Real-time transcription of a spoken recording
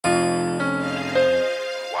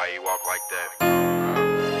Why you walk like that?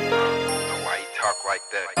 Why you talk like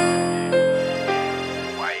that?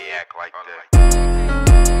 Why you act like that?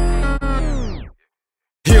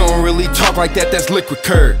 He don't really talk like that, that's liquid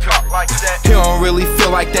curd. He don't really feel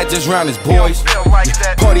like that, just round his boys.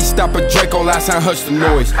 Party stopper Drago, last time hush the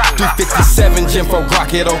noise. 357 Gen 4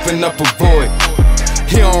 Glock, it open up a void.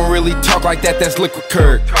 He don't really talk like that, that's liquid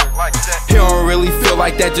curd. He don't really feel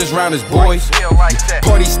like that, just round his boys.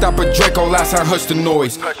 Party stopper Drago, last time hush the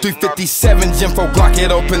noise. 357 Gen 4 Glock,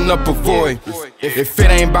 it open up a void. If it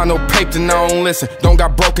ain't about no paper, then I don't listen. Don't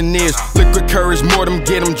got broken ears. Liquid courage, more them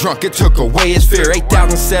get him drunk. It took away his fear.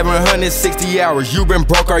 8,760 hours. You been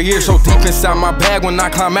broke all year. So deep inside my bag, when I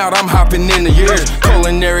climb out, I'm hopping in the years.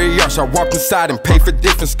 Culinary arts, I walk inside and pay for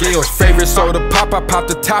different skills. Favorite soda pop, I pop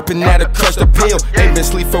the top and that'll crush the pill. Ain't been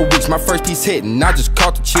sleep for weeks, my first piece hitting, I just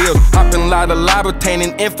caught the chills. Hopping lot of live,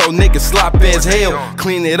 obtaining info, niggas slop as hell.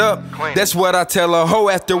 Clean it up, that's what I tell a hoe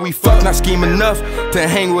after we fuck. Not scheme enough to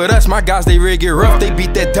hang with us. My guys, they rig it rough. They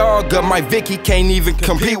beat that dog up. My Vicky can't even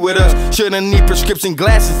compete with us. Shouldn't need prescription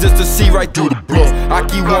glasses just to see right through the bluff. I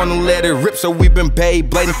keep wanna let it rip, so we been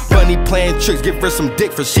Beyblading. Bunny playing tricks, give her some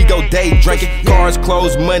dick for she go day drinking. Cars,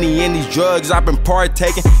 clothes, money, and these drugs I've been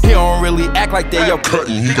partaking. He don't really act like that, yo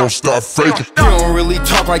cutting, he gon' start faking. He don't really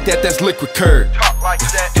talk like that, that's liquid curd.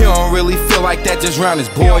 He don't really feel like that, just round his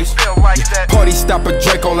boys. Party stopper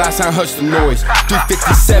Drago, last time hush the noise.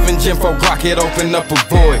 357 Gen 4 Glock, it open up a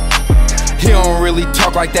void. He don't really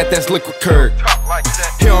talk like that, that's liquid curd.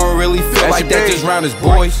 He don't really feel like that, just round his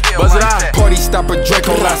boys. Buzz it out. Party stopper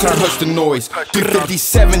Drago, last time hush the noise.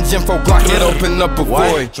 357 Gen 4 Glock, it open up a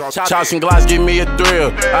void. Chops and Glocks give me a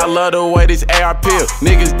thrill. I love the way this AR peel.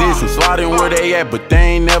 Niggas dissing, sliding where they at, but they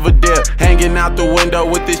ain't never there. Hanging out the window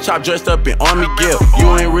with this chop dressed up in army gear.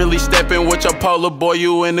 You ain't really stepping with your polar boy,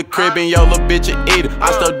 you in the crib and your little bitch a eater.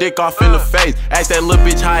 I stuff dick off in the face, ask that little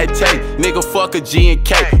bitch how it taste. Nigga fuck a G and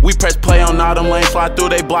K. We press play on all them lanes, slide through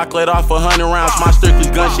they block, let off 100 rounds. My strictly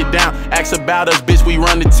gun shit down. Ask about us, bitch, we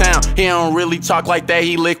run the town. He don't really talk like that,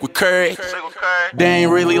 he liquid courage. They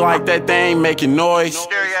ain't really like that, they ain't making noise.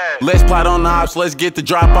 Let's plot on the ops, let's get the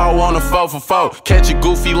drop out on a 4 for 4. Catch a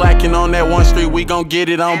goofy lacking on that one street, we gon' get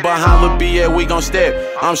it on behind Lil B, yeah, we gon' step.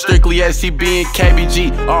 I'm strictly STB and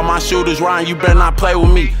KBG. All my shooters riding, you better not play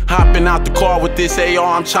with me. Hopping out the car with this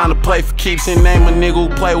AR, I'm trying to play for keeps. And name a nigga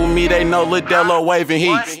who play with me, they know Lil Delo waving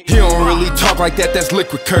heat. He don't really talk like that, that's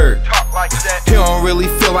liquid curd. He don't really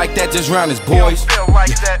feel like that, just round his boys.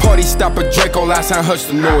 Party stopper Drago, last time hush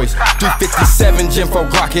the noise. 357 Gen 4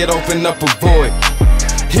 Glock, it open up a void.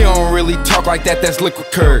 He don't really talk like that, that's liquid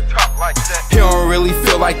curd. He don't really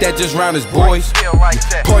feel like that, just round his boys.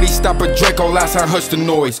 Party stopper Drago, last time hush the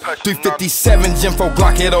noise. 357 Gen 4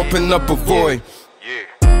 Glock, it open up a void.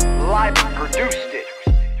 Live produced.